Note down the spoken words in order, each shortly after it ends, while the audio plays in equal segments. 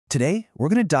Today, we're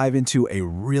going to dive into a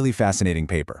really fascinating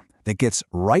paper that gets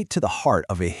right to the heart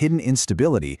of a hidden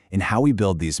instability in how we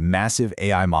build these massive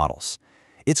AI models.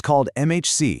 It's called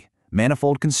MHC,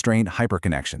 manifold-constrained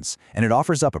hyperconnections, and it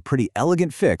offers up a pretty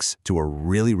elegant fix to a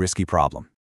really risky problem.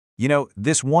 You know,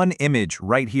 this one image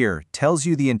right here tells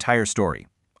you the entire story.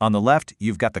 On the left,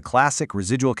 you've got the classic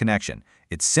residual connection.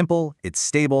 It's simple, it's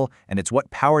stable, and it's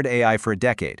what powered AI for a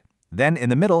decade. Then in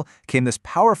the middle came this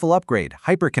powerful upgrade,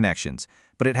 hyperconnections,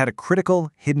 but it had a critical,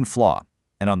 hidden flaw.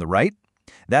 And on the right,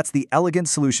 that's the elegant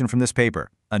solution from this paper,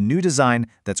 a new design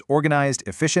that's organized,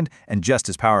 efficient, and just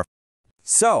as powerful.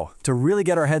 So, to really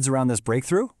get our heads around this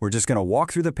breakthrough, we're just going to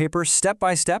walk through the paper step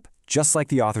by step, just like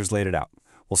the authors laid it out.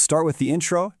 We'll start with the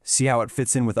intro, see how it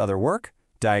fits in with other work,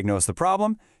 diagnose the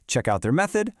problem, check out their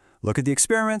method, look at the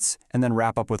experiments, and then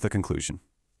wrap up with the conclusion.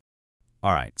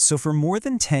 All right, so for more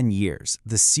than 10 years,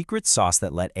 the secret sauce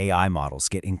that let AI models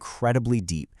get incredibly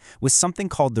deep was something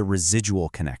called the residual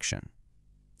connection.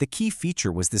 The key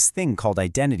feature was this thing called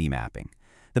identity mapping.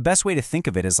 The best way to think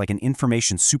of it is like an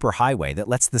information superhighway that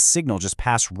lets the signal just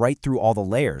pass right through all the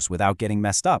layers without getting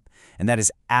messed up, and that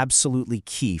is absolutely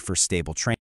key for stable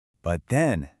training. But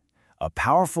then, a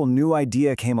powerful new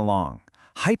idea came along,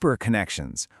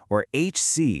 hyperconnections, or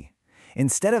HC.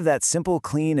 Instead of that simple,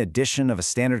 clean addition of a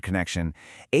standard connection,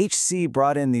 HC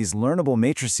brought in these learnable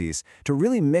matrices to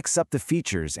really mix up the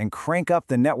features and crank up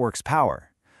the network's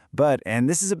power. But, and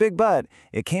this is a big but,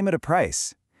 it came at a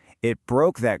price. It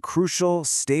broke that crucial,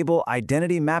 stable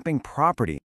identity mapping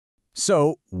property.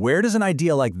 So, where does an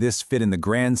idea like this fit in the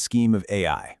grand scheme of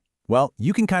AI? Well,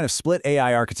 you can kind of split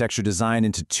AI architecture design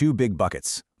into two big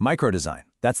buckets. Microdesign,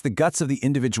 that's the guts of the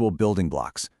individual building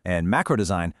blocks, and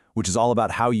macrodesign, which is all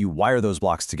about how you wire those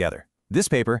blocks together. This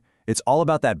paper, it's all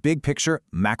about that big picture,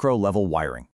 macro-level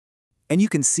wiring. And you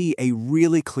can see a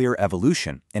really clear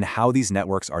evolution in how these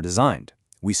networks are designed.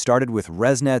 We started with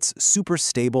ResNet's super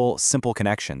stable, simple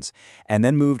connections, and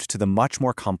then moved to the much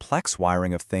more complex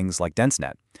wiring of things like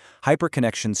DenseNet.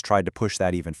 Hyperconnections tried to push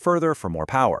that even further for more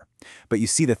power. But you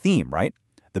see the theme, right?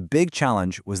 The big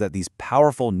challenge was that these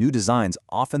powerful new designs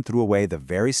often threw away the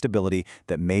very stability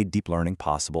that made deep learning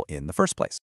possible in the first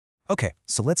place. Okay,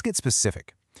 so let's get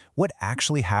specific. What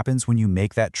actually happens when you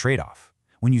make that trade-off?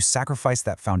 When you sacrifice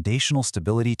that foundational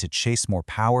stability to chase more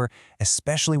power,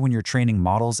 especially when you're training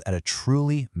models at a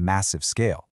truly massive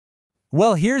scale?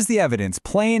 Well, here's the evidence,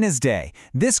 plain as day.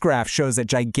 This graph shows a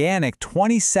gigantic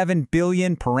 27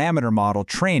 billion parameter model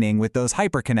training with those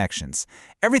hyperconnections.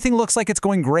 Everything looks like it's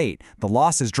going great. The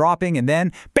loss is dropping, and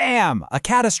then, bam! A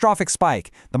catastrophic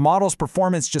spike. The model's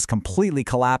performance just completely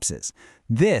collapses.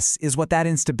 This is what that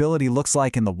instability looks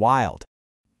like in the wild.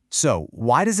 So,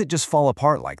 why does it just fall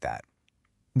apart like that?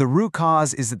 The root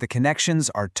cause is that the connections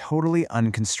are totally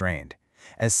unconstrained.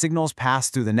 As signals pass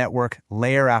through the network,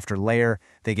 layer after layer,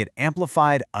 they get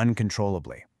amplified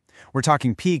uncontrollably. We're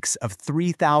talking peaks of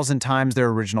 3,000 times their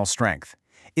original strength.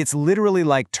 It's literally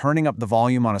like turning up the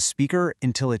volume on a speaker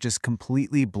until it just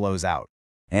completely blows out.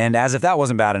 And as if that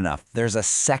wasn't bad enough, there's a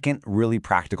second really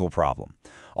practical problem.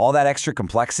 All that extra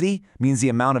complexity means the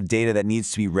amount of data that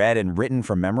needs to be read and written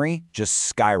from memory just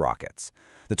skyrockets.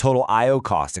 The total I/O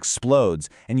cost explodes,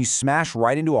 and you smash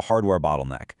right into a hardware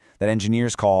bottleneck that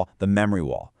engineers call the memory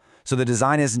wall. So the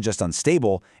design isn't just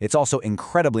unstable, it's also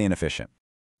incredibly inefficient.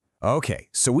 Okay,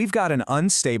 so we've got an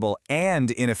unstable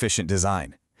and inefficient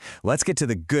design. Let's get to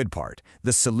the good part,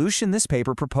 the solution this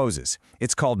paper proposes.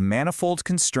 It's called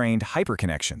manifold-constrained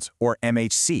hyperconnections, or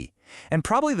MHC. And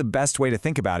probably the best way to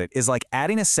think about it is like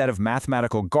adding a set of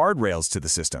mathematical guardrails to the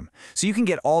system, so you can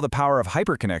get all the power of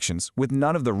hyperconnections with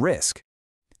none of the risk.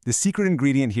 The secret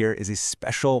ingredient here is a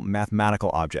special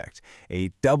mathematical object, a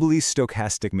doubly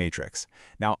stochastic matrix.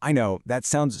 Now, I know that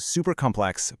sounds super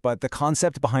complex, but the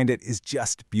concept behind it is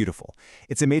just beautiful.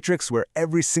 It's a matrix where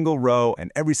every single row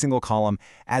and every single column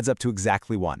adds up to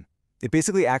exactly 1. It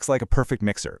basically acts like a perfect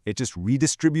mixer. It just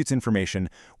redistributes information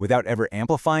without ever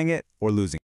amplifying it or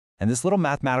losing it. And this little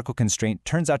mathematical constraint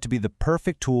turns out to be the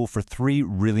perfect tool for 3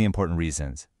 really important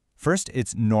reasons. First,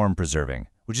 it's norm preserving,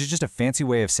 which is just a fancy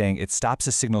way of saying it stops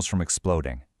the signals from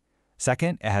exploding.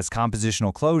 Second, it has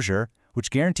compositional closure,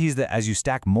 which guarantees that as you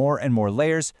stack more and more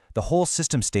layers, the whole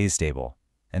system stays stable.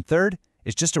 And third,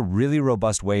 it's just a really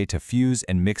robust way to fuse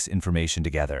and mix information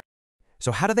together.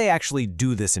 So how do they actually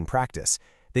do this in practice?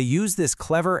 They use this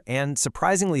clever and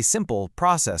surprisingly simple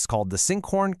process called the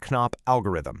Sinkhorn-Knopp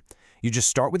algorithm. You just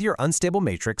start with your unstable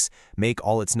matrix, make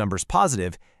all its numbers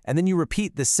positive, and then you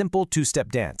repeat this simple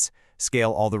 2-step dance.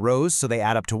 Scale all the rows so they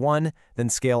add up to 1, then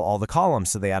scale all the columns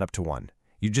so they add up to 1.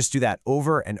 You just do that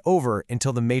over and over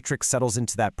until the matrix settles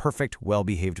into that perfect,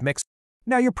 well-behaved mix.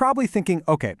 Now you're probably thinking,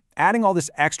 okay, adding all this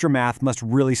extra math must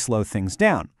really slow things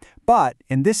down. But,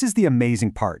 and this is the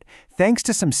amazing part, thanks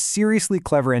to some seriously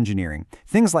clever engineering,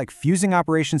 things like fusing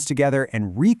operations together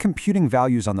and recomputing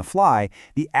values on the fly,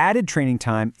 the added training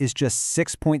time is just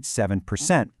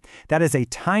 6.7%. That is a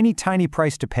tiny, tiny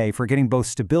price to pay for getting both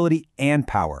stability and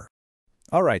power.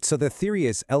 All right, so the theory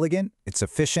is elegant, it's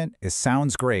efficient, it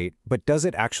sounds great, but does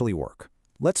it actually work?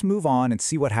 Let's move on and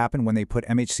see what happened when they put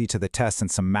MHC to the test in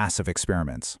some massive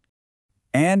experiments.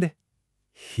 And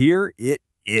here it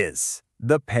is,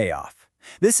 the payoff.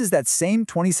 This is that same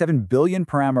 27 billion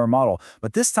parameter model,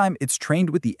 but this time it's trained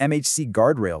with the MHC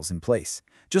guardrails in place.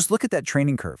 Just look at that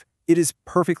training curve. It is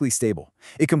perfectly stable.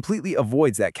 It completely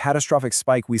avoids that catastrophic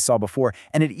spike we saw before,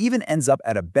 and it even ends up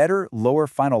at a better, lower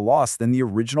final loss than the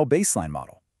original baseline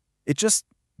model. It just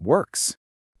works.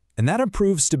 And that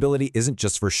improved stability isn't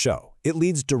just for show. It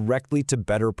leads directly to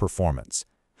better performance.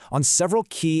 On several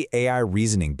key AI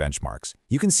reasoning benchmarks,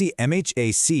 you can see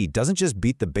MHC doesn't just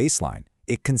beat the baseline,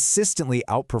 it consistently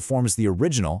outperforms the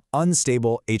original,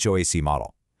 unstable HOAC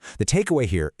model. The takeaway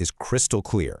here is crystal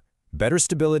clear. Better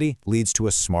stability leads to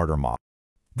a smarter model.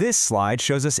 This slide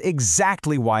shows us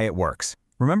exactly why it works.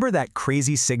 Remember that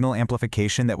crazy signal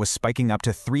amplification that was spiking up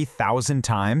to 3,000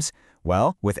 times?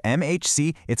 Well, with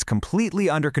MHC, it's completely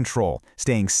under control,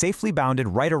 staying safely bounded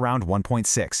right around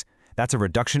 1.6. That's a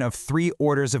reduction of 3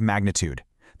 orders of magnitude.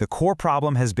 The core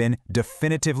problem has been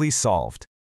definitively solved.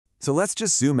 So let's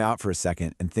just zoom out for a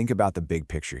second and think about the big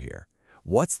picture here.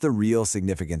 What's the real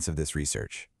significance of this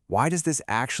research? Why does this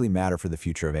actually matter for the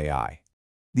future of AI?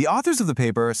 The authors of the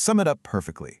paper sum it up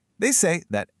perfectly. They say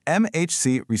that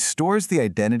MHC restores the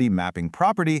identity mapping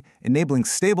property, enabling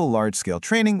stable large-scale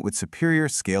training with superior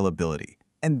scalability.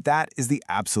 And that is the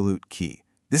absolute key.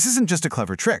 This isn't just a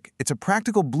clever trick. It's a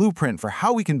practical blueprint for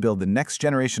how we can build the next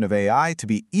generation of AI to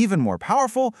be even more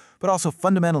powerful, but also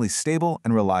fundamentally stable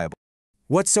and reliable.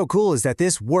 What's so cool is that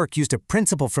this work used a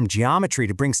principle from geometry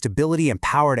to bring stability and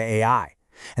power to AI.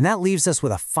 And that leaves us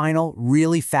with a final,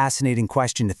 really fascinating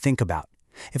question to think about.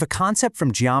 If a concept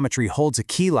from geometry holds a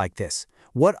key like this,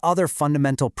 what other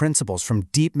fundamental principles from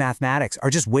deep mathematics are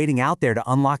just waiting out there to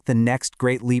unlock the next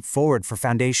great leap forward for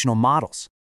foundational models?